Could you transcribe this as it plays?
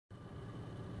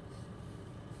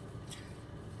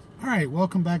All right,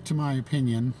 welcome back to my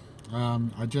opinion.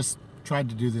 I just tried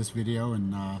to do this video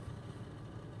and um,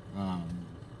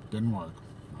 didn't work.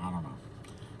 I don't know.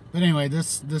 But anyway,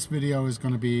 this video is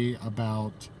going to be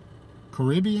about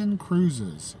Caribbean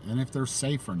cruises and if they're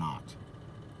safe or not.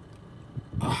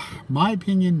 My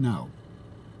opinion, no.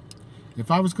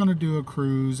 If I was going to do a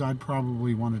cruise, I'd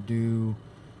probably want to do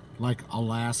like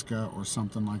Alaska or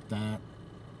something like that.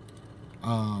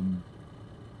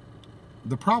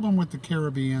 The problem with the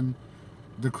Caribbean,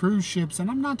 the cruise ships, and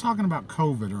I'm not talking about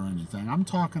COVID or anything, I'm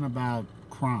talking about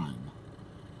crime.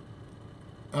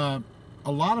 A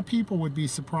lot of people would be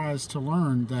surprised to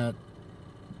learn that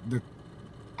the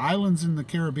islands in the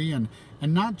Caribbean,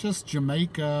 and not just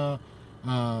Jamaica,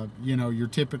 your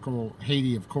typical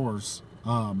Haiti, of course,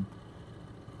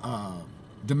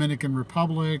 Dominican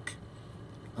Republic,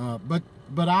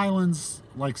 but islands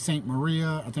like Saint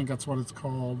Maria, I think that's what it's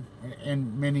called,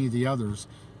 and many of the others,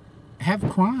 have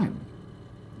crime.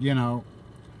 You know,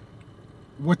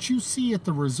 what you see at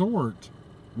the resort,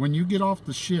 when you get off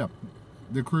the ship,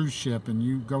 the cruise ship, and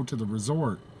you go to the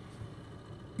resort,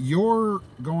 you're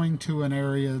going to an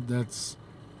area that's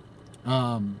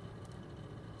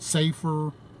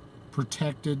safer,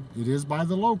 protected. It is by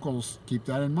the locals, keep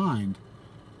that in mind,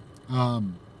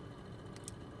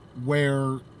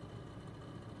 where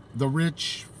the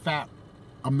rich, fat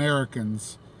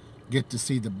Americans get to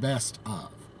see the best of.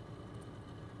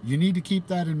 You need to keep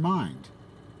that in mind.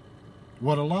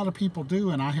 What a lot of people do,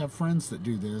 and I have friends that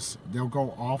do this, they'll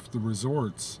go off the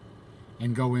resorts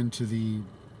and go into the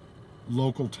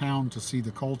local town to see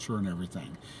the culture and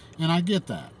everything. And I get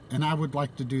that. And I would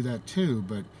like to do that too,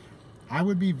 but I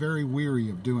would be very weary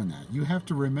of doing that. You have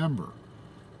to remember,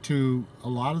 to a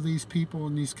lot of these people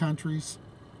in these countries,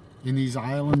 in these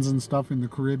islands and stuff in the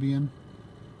Caribbean,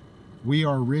 we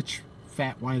are rich,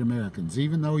 fat white Americans.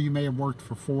 Even though you may have worked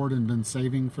for Ford and been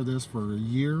saving for this for a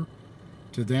year,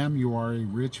 to them you are a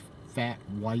rich, fat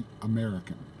white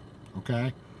American.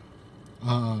 Okay?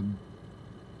 And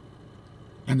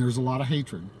there's a lot of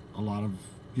hatred. A lot of,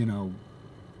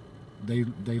 they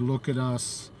look at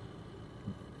us,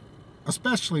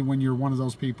 especially when you're one of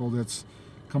those people that's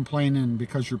complaining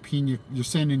because you're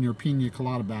sending your pina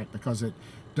colada back because it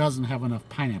doesn't have enough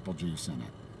pineapple juice in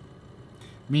it.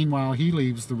 Meanwhile, he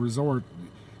leaves the resort,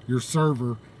 your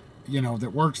server,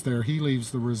 that works there, he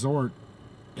leaves the resort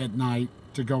at night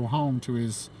to go home to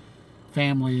his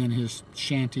family in his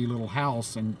shanty little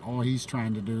house, and all he's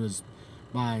trying to do is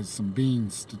buy some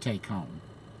beans to take home.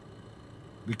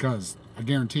 Because I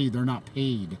guarantee they're not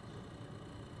paid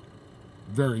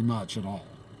very much at all.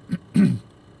 It's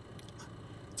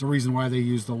the reason why they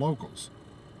use the locals,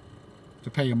 to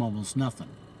pay them almost nothing.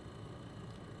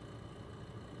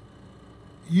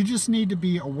 You just need to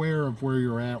be aware of where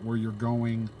you're at, where you're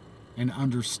going, and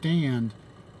understand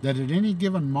that at any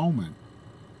given moment,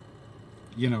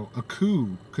 a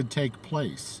coup could take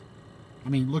place. I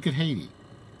mean, look at Haiti.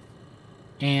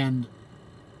 And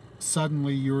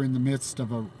suddenly you're in the midst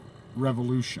of a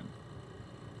revolution.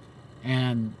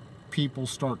 And people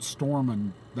start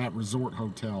storming that resort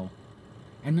hotel.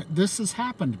 And this has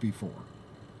happened before.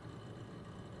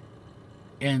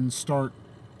 And start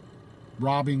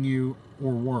robbing you,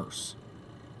 or worse.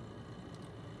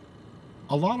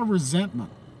 A lot of resentment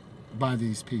by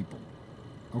these people,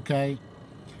 okay?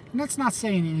 And that's not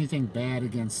saying anything bad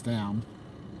against them.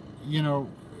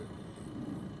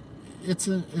 It's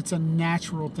a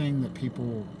natural thing that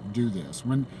people do this.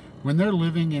 When they're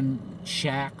living in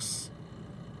shacks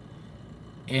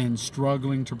and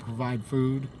struggling to provide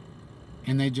food,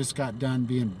 and they just got done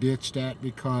being bitched at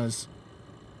because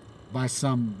by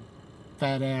some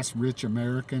fat-ass rich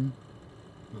American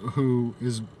who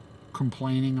is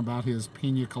complaining about his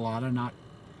pina colada not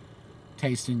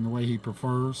tasting the way he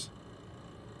prefers.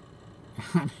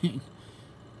 I mean,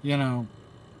 and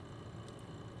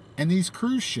these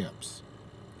cruise ships,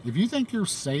 if you think you're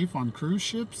safe on cruise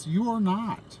ships, you are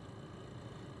not.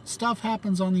 Stuff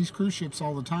happens on these cruise ships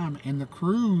all the time, and the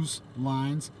cruise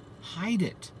lines hide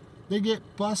it. They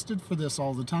get busted for this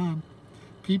all the time.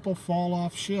 People fall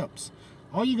off ships.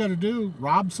 All you got to do,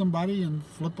 rob somebody and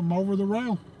flip them over the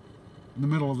rail in the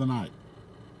middle of the night.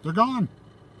 They're gone.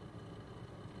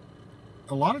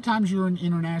 A lot of times you're in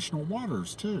international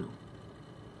waters too.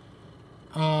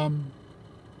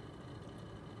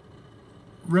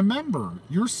 Remember,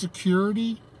 your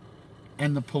security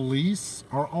and the police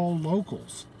are all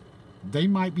locals. They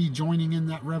might be joining in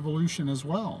that revolution as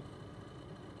well.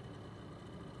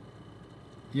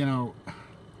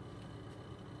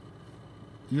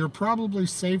 You're probably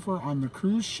safer on the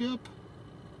cruise ship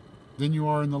than you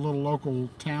are in the little local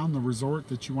town, the resort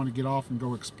that you want to get off and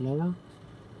go explore.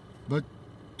 But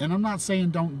And I'm not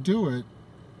saying don't do it,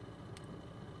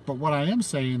 but what I am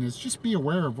saying is just be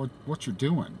aware of what you're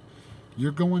doing.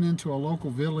 You're going into a local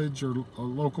village or a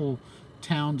local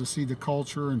town to see the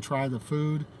culture and try the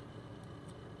food.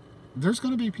 There's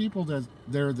going to be people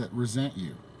there that resent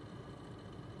you.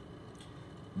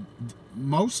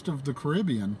 Most of the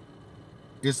Caribbean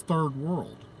is third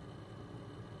world.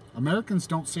 Americans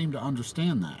don't seem to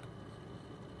understand that.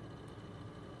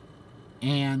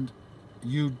 And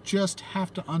you just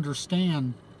have to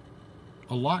understand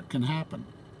a lot can happen.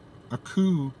 A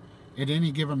coup at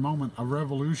any given moment, a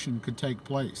revolution could take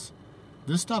place.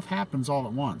 This stuff happens all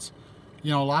at once.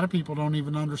 You know, a lot of people don't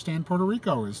even understand Puerto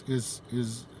Rico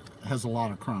has a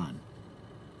lot of crime.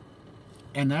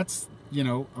 And that's, you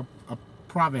know, a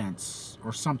province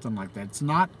or something like that. It's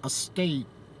not a state.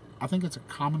 I think it's a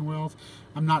commonwealth.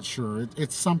 I'm not sure.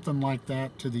 It's something like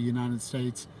that to the United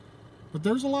States. But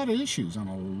there's a lot of issues and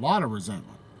a lot of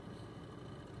resentment.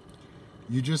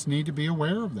 You just need to be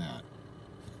aware of that.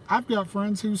 I've got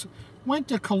friends who went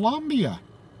to Colombia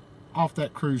off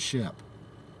that cruise ship.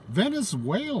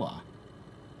 Venezuela.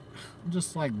 I'm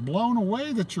just like blown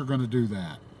away that you're going to do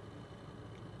that.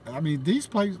 I mean, these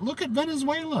places, look at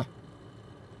Venezuela.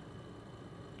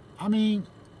 I mean,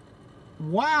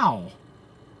 wow.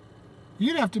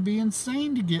 You'd have to be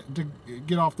insane to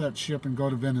get off that ship and go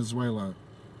to Venezuela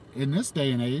in this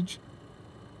day and age.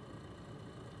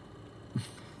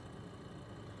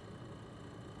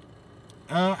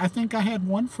 I think I had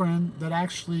one friend that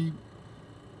actually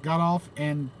got off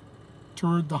and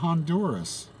toured the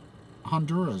Honduras,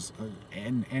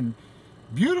 and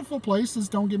beautiful places.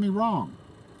 Don't get me wrong,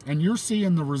 and you're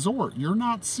seeing the resort. You're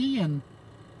not seeing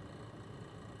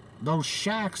those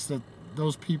shacks that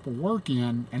those people work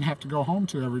in and have to go home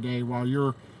to every day while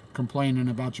you're complaining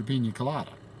about your pina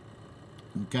colada.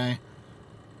 Okay,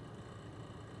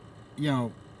 you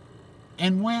know,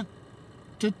 and went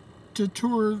to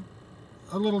tour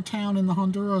a little town in the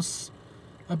Honduras,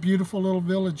 a beautiful little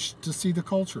village, to see the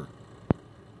culture.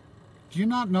 Do you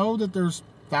not know that there's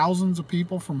thousands of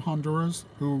people from Honduras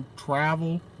who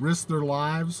travel, risk their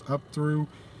lives up through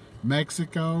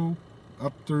Mexico,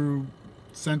 up through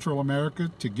Central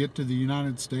America to get to the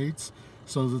United States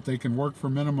so that they can work for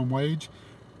minimum wage?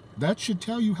 That should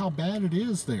tell you how bad it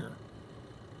is there.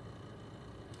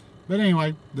 But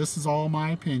anyway, this is all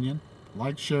my opinion.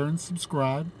 Like, share, and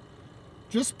subscribe.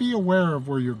 Just be aware of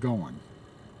where you're going.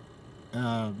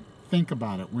 Think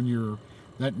about it when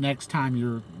that next time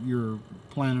you're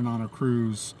planning on a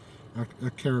cruise, a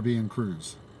Caribbean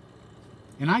cruise.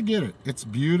 And I get it. It's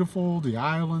beautiful, the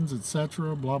islands,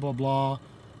 etc., blah, blah, blah.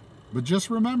 But just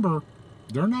remember,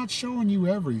 they're not showing you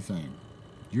everything.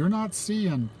 You're not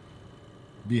seeing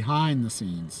behind the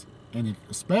scenes. And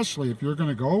especially if you're going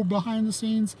to go behind the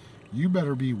scenes, you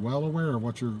better be well aware of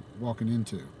what you're walking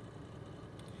into.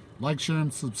 Like, share,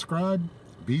 and subscribe.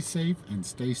 Be safe and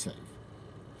stay safe.